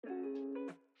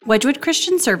Wedgwood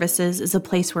Christian Services is a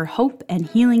place where hope and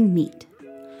healing meet.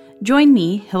 Join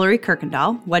me, Hillary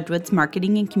Kirkendall, Wedgwood's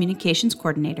Marketing and Communications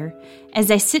Coordinator,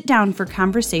 as I sit down for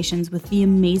conversations with the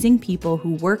amazing people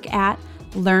who work at,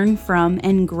 learn from,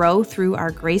 and grow through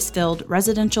our grace-filled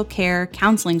residential care,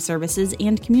 counseling services,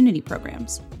 and community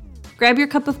programs. Grab your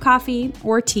cup of coffee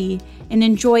or tea and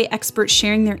enjoy experts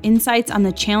sharing their insights on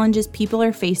the challenges people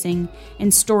are facing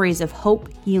and stories of hope,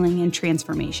 healing, and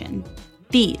transformation.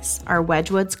 These are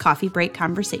Wedgwood's Coffee Break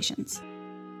Conversations.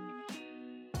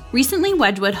 Recently,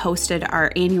 Wedgwood hosted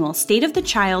our annual State of the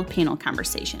Child panel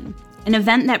conversation, an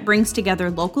event that brings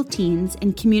together local teens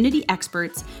and community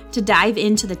experts to dive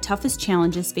into the toughest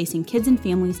challenges facing kids and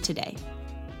families today.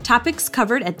 Topics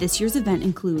covered at this year's event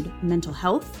include mental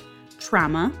health,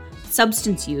 trauma,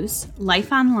 substance use,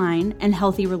 life online, and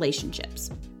healthy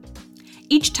relationships.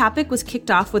 Each topic was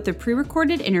kicked off with a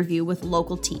pre-recorded interview with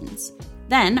local teens.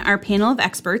 Then, our panel of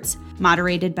experts,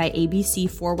 moderated by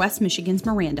ABC4 West Michigan's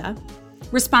Miranda,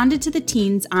 responded to the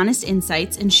teens' honest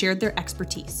insights and shared their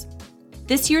expertise.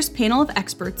 This year's panel of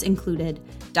experts included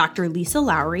Dr. Lisa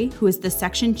Lowry, who is the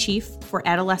Section Chief for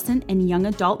Adolescent and Young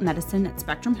Adult Medicine at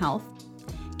Spectrum Health,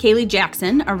 Kaylee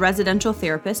Jackson, a residential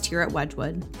therapist here at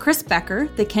Wedgwood, Chris Becker,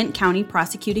 the Kent County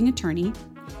Prosecuting Attorney,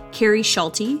 Carrie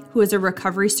Schulte, who is a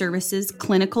Recovery Services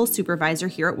Clinical Supervisor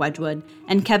here at Wedgwood,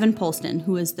 and Kevin Polston,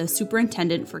 who is the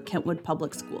Superintendent for Kentwood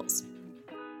Public Schools.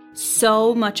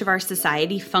 So much of our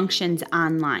society functions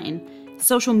online.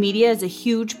 Social media is a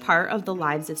huge part of the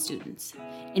lives of students,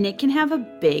 and it can have a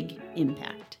big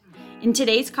impact. In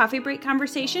today's Coffee Break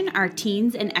Conversation, our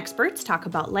teens and experts talk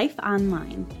about life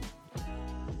online.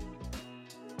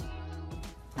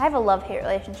 I have a love-hate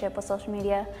relationship with social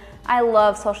media. I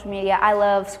love social media. I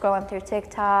love scrolling through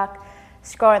TikTok,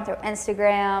 scrolling through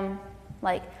Instagram,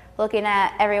 looking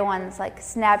at everyone's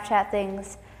Snapchat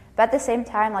things. But at the same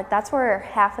time, that's where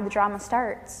half of the drama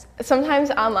starts.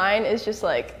 Sometimes online is just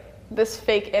this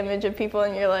fake image of people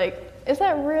and you're like, is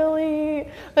that really?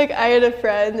 I had a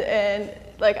friend and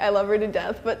I love her to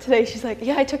death, but today she's like,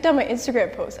 yeah, I took down my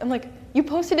Instagram post. I'm like, you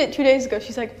posted it 2 days ago.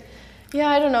 She's like, yeah,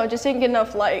 I don't know, just didn't get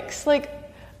enough likes.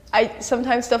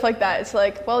 Sometimes stuff like that, it's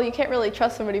well, you can't really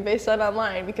trust somebody based on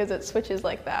online because it switches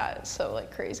like that. It's so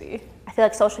crazy. I feel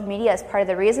like social media is part of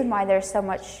the reason why there's so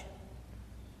much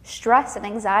stress and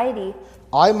anxiety.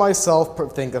 I myself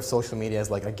think of social media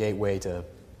as a gateway to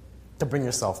bring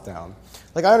yourself down.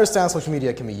 I understand social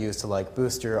media can be used to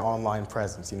boost your online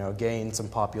presence, gain some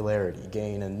popularity,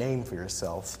 gain a name for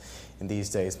yourself in these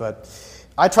days, but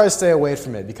I try to stay away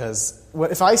from it because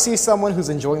if I see someone who's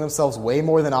enjoying themselves way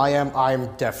more than I am,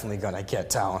 I'm definitely going to get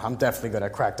down. I'm definitely going to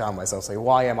crack down myself, say,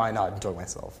 why am I not enjoying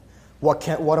myself? What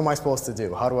am I supposed to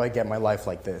do? How do I get my life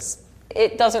like this?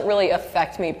 It doesn't really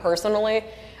affect me personally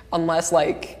unless,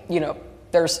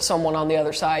 there's someone on the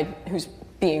other side who's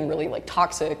being really,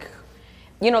 toxic.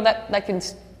 That can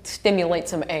stimulate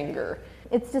some anger.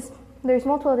 It's just, there's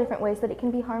multiple different ways that it can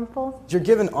be harmful. You're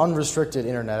given unrestricted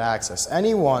internet access.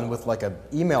 Anyone with an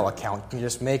email account can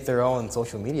just make their own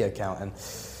social media account and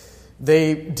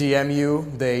they DM you,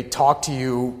 they talk to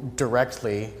you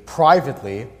directly,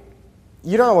 privately.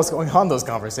 You don't know what's going on in those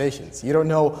conversations. You don't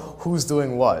know who's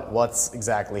doing what's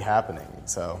exactly happening.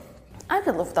 So I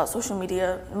could live without social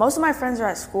media. Most of my friends are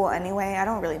at school anyway. I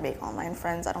don't really make online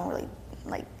friends. I don't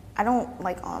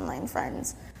like online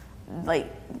friends.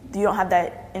 You don't have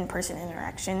that in-person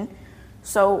interaction.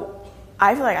 So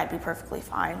I feel like I'd be perfectly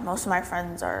fine. Most of my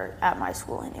friends are at my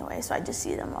school anyway, so I just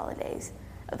see them all the days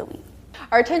of the week.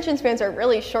 Our attention spans are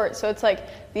really short, so it's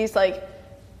these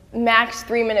max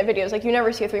 3-minute videos. You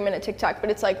never see a 3-minute TikTok, but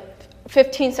it's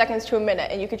 15 seconds to a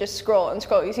minute, and you could just scroll and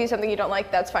scroll. You see something you don't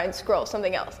like, that's fine, scroll,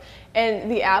 something else.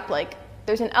 And the app,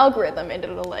 there's an algorithm, and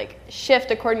it'll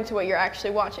shift according to what you're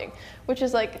actually watching, which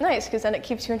is nice because then it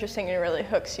keeps you interesting and it really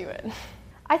hooks you in.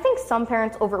 I think some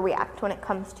parents overreact when it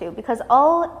comes to, because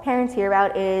all parents hear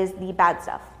about is the bad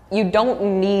stuff. You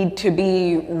don't need to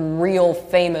be real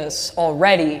famous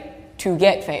already to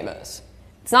get famous.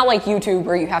 It's not like YouTube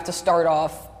where you have to start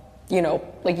off,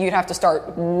 you'd have to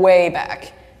start way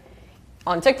back.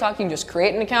 On TikTok, you can just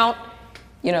create an account,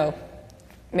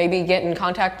 maybe get in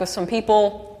contact with some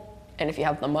people. And if you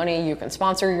have the money, you can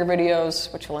sponsor your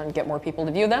videos, which will then get more people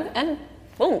to view them, and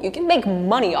boom, you can make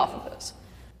money off of this.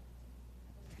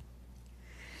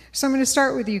 So I'm going to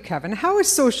start with you, Kevin. How is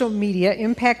social media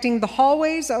impacting the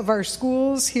hallways of our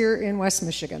schools here in West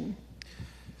Michigan?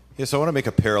 Yeah, so I want to make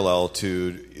a parallel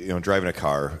to driving a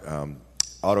car.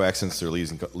 Auto accidents are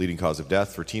leading cause of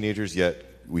death for teenagers, yet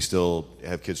we still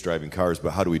have kids driving cars,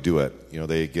 but how do we do it?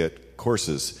 They get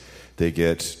courses They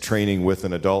get training with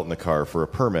an adult in the car for a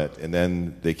permit, and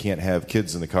then they can't have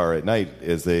kids in the car at night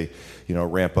as they,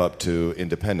 ramp up to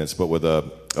independence. But with a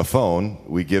phone,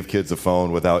 we give kids a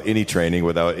phone without any training,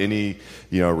 without any,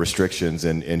 restrictions,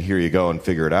 and here you go and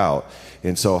figure it out.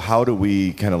 And so how do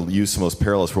we kind of use some of those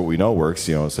parallels for what we know works,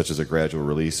 such as a gradual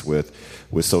release with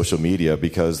social media?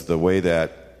 Because the way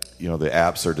that, the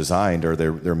apps are designed, or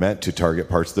they're meant to target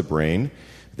parts of the brain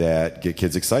that get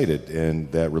kids excited and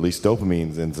that release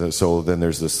dopamine. And so then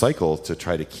there's this cycle to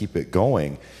try to keep it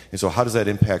going. And so how does that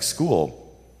impact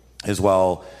school as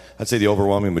well? I'd say the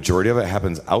overwhelming majority of it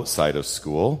happens outside of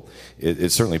school.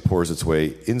 It certainly pours its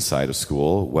way inside of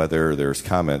school, whether there's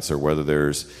comments or whether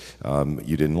there's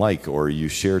you didn't like, or you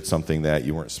shared something that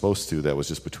you weren't supposed to that was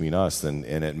just between us, and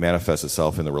it manifests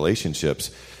itself in the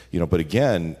relationships. But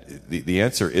again, the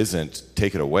answer isn't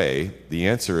take it away. The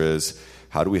answer is,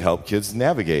 how do we help kids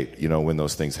navigate, when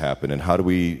those things happen? And how do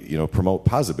we, promote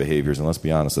positive behaviors? And let's be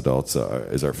honest, adults,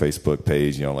 is our Facebook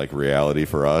page, like reality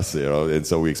for us, and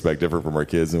so we expect different from our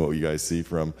kids than what you guys see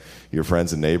from your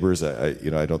friends and neighbors.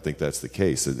 I don't think that's the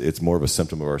case. It's more of a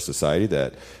symptom of our society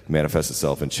that manifests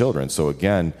itself in children. So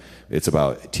again, it's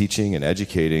about teaching and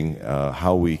educating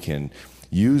how we can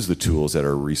use the tools that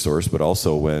are a resource, but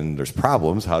also when there's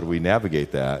problems, how do we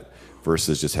navigate that?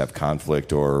 Versus just have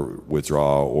conflict or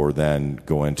withdraw or then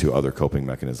go into other coping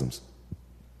mechanisms.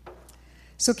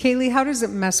 So Kaylee, how does it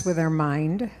mess with our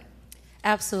mind?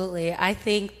 Absolutely. I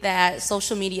think that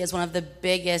social media is one of the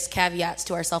biggest caveats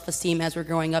to our self-esteem as we're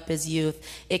growing up as youth.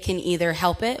 It can either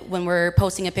help it when we're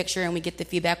posting a picture and we get the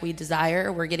feedback we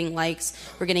desire, we're getting likes,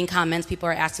 we're getting comments, people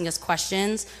are asking us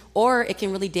questions, or it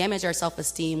can really damage our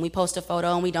self-esteem. We post a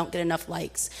photo and we don't get enough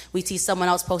likes. We see someone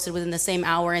else posted within the same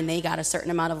hour and they got a certain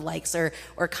amount of likes or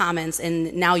comments,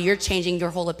 and now you're changing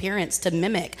your whole appearance to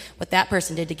mimic what that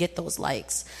person did to get those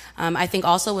likes. I think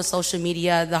also with social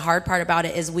media, the hard part about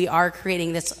it is we are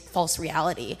creating this false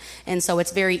reality. And so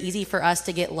it's very easy for us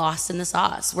to get lost in the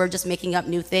sauce. We're just making up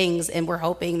new things and we're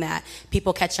hoping that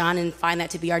people catch on and find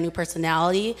that to be our new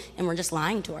personality, and we're just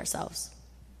lying to ourselves.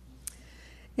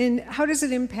 And how does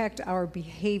it impact our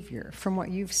behavior from what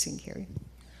you've seen, Carrie?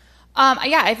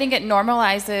 I think it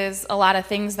normalizes a lot of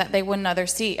things that they wouldn't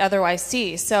otherwise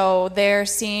see. So they're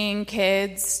seeing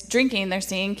kids drinking, they're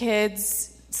seeing kids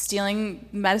stealing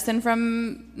medicine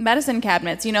from medicine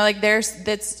cabinets,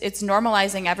 it's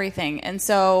normalizing everything. And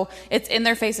so it's in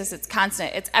their faces, it's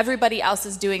constant. It's everybody else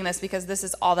is doing this because this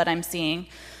is all that I'm seeing.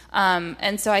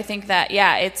 And so I think that,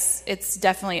 it's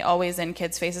definitely always in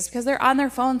kids' faces because they're on their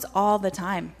phones all the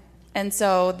time. And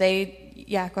so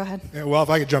go ahead. Yeah, well, if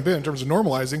I could jump in terms of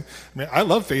normalizing, I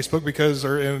love Facebook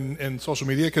in social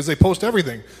media because they post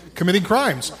everything, committing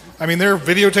crimes. They're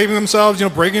videotaping themselves,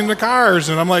 breaking into cars,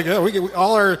 and I'm like,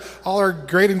 all our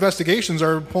great investigations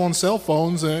are pulling cell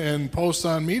phones and posts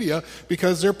on media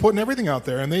because they're putting everything out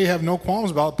there, and they have no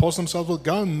qualms about posting themselves with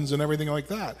guns and everything like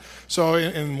that. So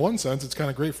in one sense, it's kind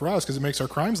of great for us because it makes our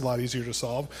crimes a lot easier to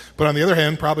solve. But on the other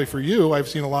hand, probably for you, I've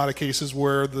seen a lot of cases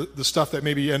where the stuff that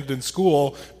maybe ended in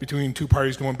school between two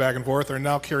parties going back and forth are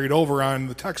now carried over on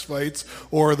the text fights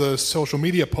or the social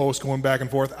media posts going back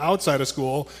and forth outside of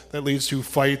school that leads to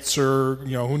fights or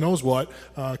who knows what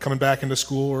coming back into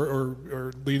school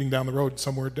or leading down the road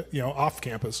somewhere off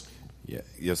campus.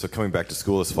 Yeah. So coming back to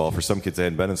school this fall, for some kids they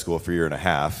hadn't been in school for a year and a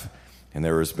half, and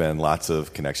there has been lots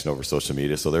of connection over social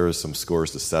media. So there was some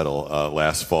scores to settle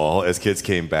last fall as kids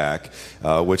came back,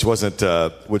 which wasn't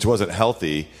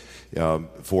healthy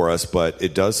for us, but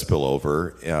it does spill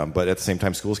over. But at the same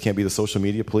time, schools can't be the social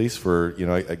media police for,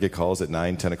 I get calls at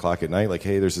 9, 10 o'clock at night, like,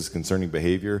 hey, there's this concerning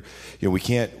behavior. We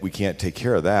can't take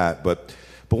care of that. But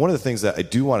one of the things that I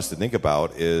do want us to think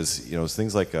about is,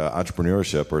 things like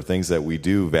entrepreneurship or things that we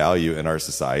do value in our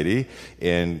society.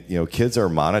 And, kids are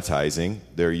monetizing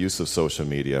their use of social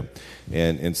media.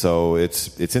 And so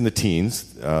it's in the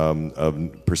teens, a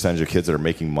percentage of kids that are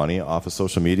making money off of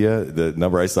social media. The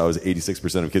number I saw was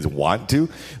 86% of kids want to,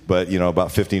 but,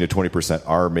 about 15 to 20%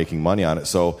 are making money on it.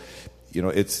 So,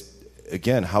 it's,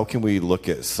 again, how can we look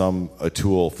at a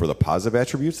tool for the positive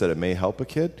attributes that it may help a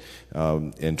kid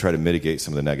and try to mitigate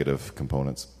some of the negative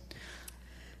components?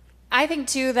 I think,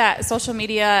 too, that social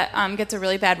media gets a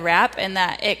really bad rap and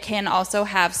that it can also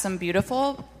have some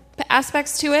beautiful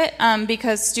aspects to it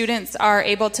because students are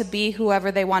able to be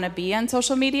whoever they want to be on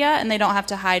social media and they don't have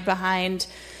to hide behind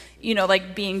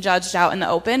being judged out in the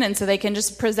open, and so they can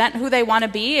just present who they want to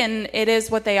be, and it is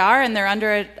what they are, and they're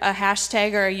under a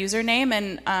hashtag or a username,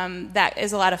 and that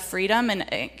is a lot of freedom, and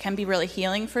it can be really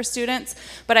healing for students.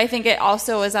 But I think it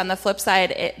also is on the flip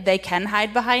side, they can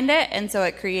hide behind it, and so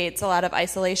it creates a lot of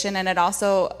isolation, and it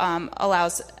also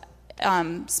allows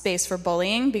space for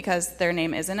bullying because their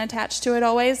name isn't attached to it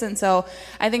always. And so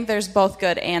I think there's both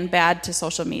good and bad to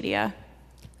social media.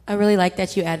 I really like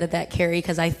that you added that, Carrie,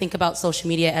 because I think about social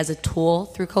media as a tool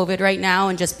through COVID right now,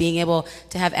 and just being able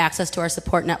to have access to our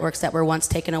support networks that were once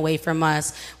taken away from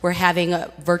us. We're having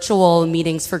virtual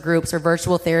meetings for groups or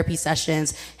virtual therapy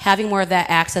sessions, having more of that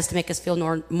access to make us feel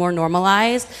more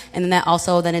normalized, and then that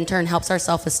also then in turn helps our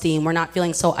self-esteem. We're not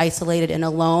feeling so isolated and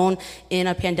alone in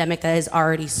a pandemic that is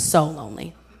already so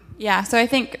lonely. Yeah, so I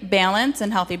think balance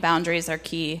and healthy boundaries are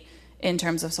key in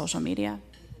terms of social media.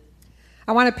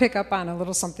 I want to pick up on a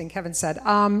little something Kevin said.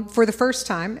 For the first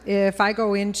time, if I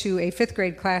go into a 5th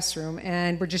grade classroom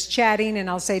and we're just chatting and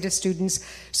I'll say to students,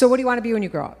 so what do you want to be when you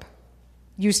grow up?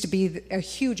 Used to be a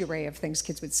huge array of things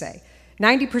kids would say.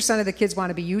 90% of the kids want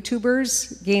to be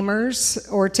YouTubers,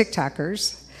 gamers, or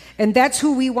TikTokers, and that's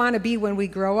who we want to be when we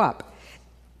grow up.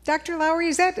 Dr. Lowry,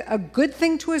 is that a good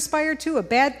thing to aspire to, a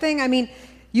bad thing? I mean,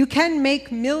 you can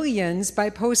make millions by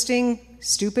posting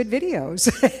stupid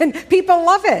videos, and people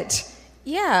love it.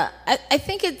 Yeah, I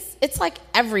think it's like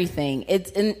everything.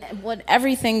 It's in what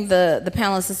everything the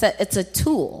panelists have said. It's a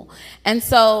tool, and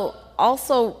so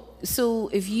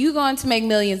if you're going to make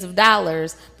millions of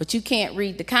dollars, but you can't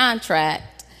read the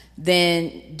contract,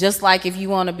 then just like if you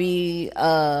want to be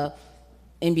a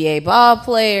NBA ball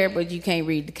player, but you can't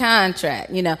read the contract,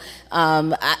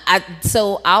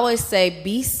 So I always say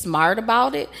be smart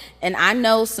about it, and I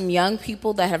know some young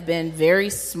people that have been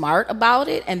very smart about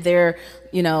it, and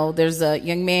there's a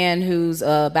young man who's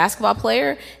a basketball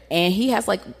player, and he has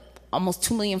like almost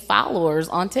 2 million followers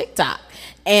on TikTok.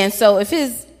 And so if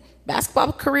his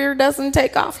basketball career doesn't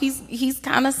take off, he's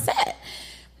kind of set.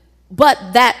 But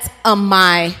that's a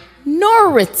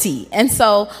minority. And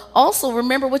so also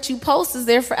remember, what you post is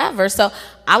there forever. So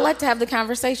I like to have the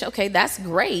conversation, okay, that's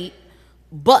great,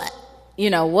 but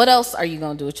what else are you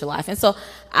going to do with your life? And so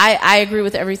I agree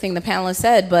with everything the panelists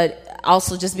said, but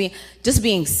also just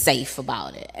being safe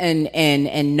about it and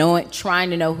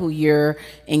trying to know who you're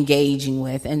engaging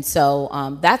with. And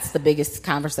so that's the biggest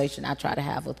conversation I try to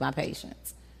have with my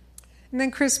patients. And then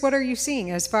Chris, what are you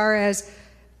seeing as far as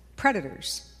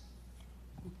predators?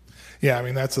 Yeah, I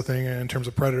mean, that's the thing in terms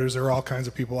of predators. There are all kinds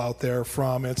of people out there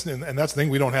and that's the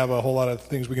thing. We don't have a whole lot of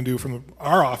things we can do from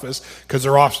our office because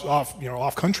they're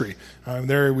off country.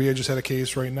 We just had a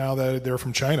case right now that they're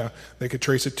from China. They could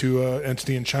trace it to an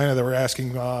entity in China that were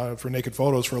asking for naked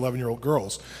photos for 11-year-old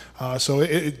girls. So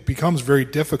it becomes very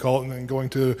difficult, and then going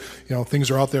to,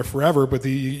 things are out there forever, but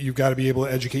you've got to be able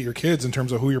to educate your kids in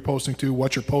terms of who you're posting to,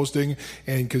 what you're posting,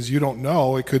 and because you don't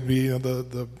know, it could be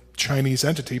the Chinese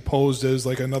entity posed as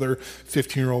like another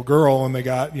 15-year-old girl, and they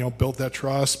got built that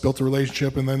trust, built the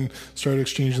relationship, and then started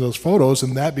exchanging those photos,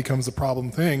 and that becomes the problem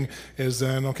thing. Is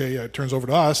then it turns over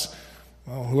to us.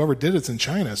 Well, whoever did it's in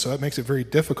China, so that makes it very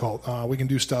difficult. We can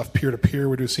do stuff peer-to-peer.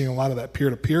 We're seeing a lot of that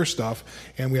peer-to-peer stuff,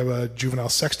 and we have a juvenile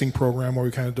sexting program where we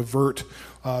kind of divert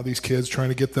these kids, trying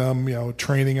to get them,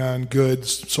 training on good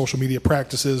social media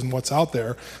practices and what's out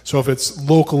there. So if it's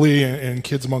locally and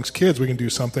kids amongst kids, we can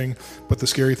do something. But the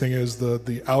scary thing is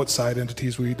the outside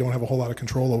entities we don't have a whole lot of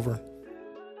control over.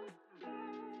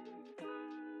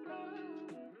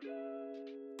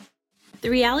 The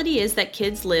reality is that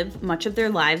kids live much of their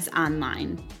lives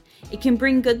online. It can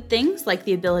bring good things like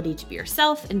the ability to be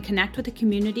yourself and connect with a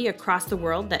community across the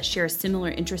world that shares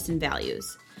similar interests and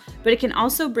values. But it can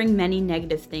also bring many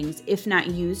negative things if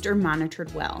not used or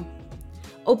monitored well.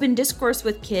 Open discourse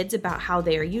with kids about how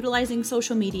they are utilizing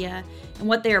social media and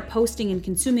what they are posting and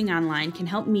consuming online can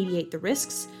help mediate the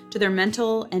risks to their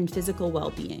mental and physical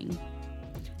well-being.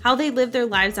 How they live their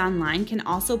lives online can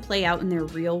also play out in their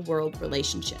real-world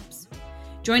relationships.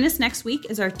 Join us next week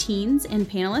as our teens and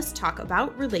panelists talk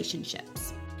about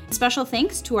relationships. Special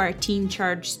thanks to our Teen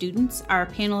Charge students, our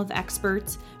panel of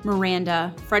experts,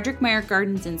 Miranda, Frederick Meyer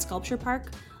Gardens and Sculpture Park,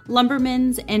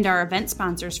 Lumbermans, and our event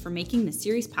sponsors for making this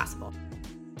series possible.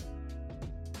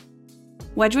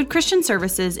 Wedgwood Christian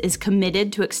Services is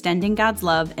committed to extending God's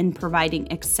love and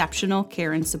providing exceptional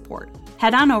care and support.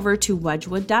 Head on over to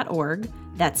wedgwood.org,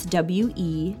 that's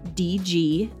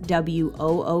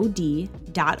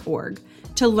WEDGWOOD.org,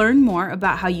 to learn more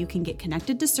about how you can get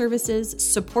connected to services,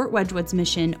 support Wedgwood's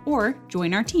mission, or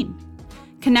join our team.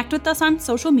 Connect with us on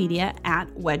social media at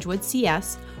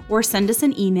WedgwoodCS or send us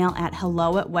an email at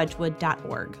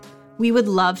hello@wedgwood.org. We would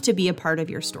love to be a part of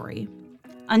your story.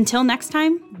 Until next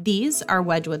time, these are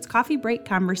Wedgwood's Coffee Break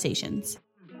Conversations.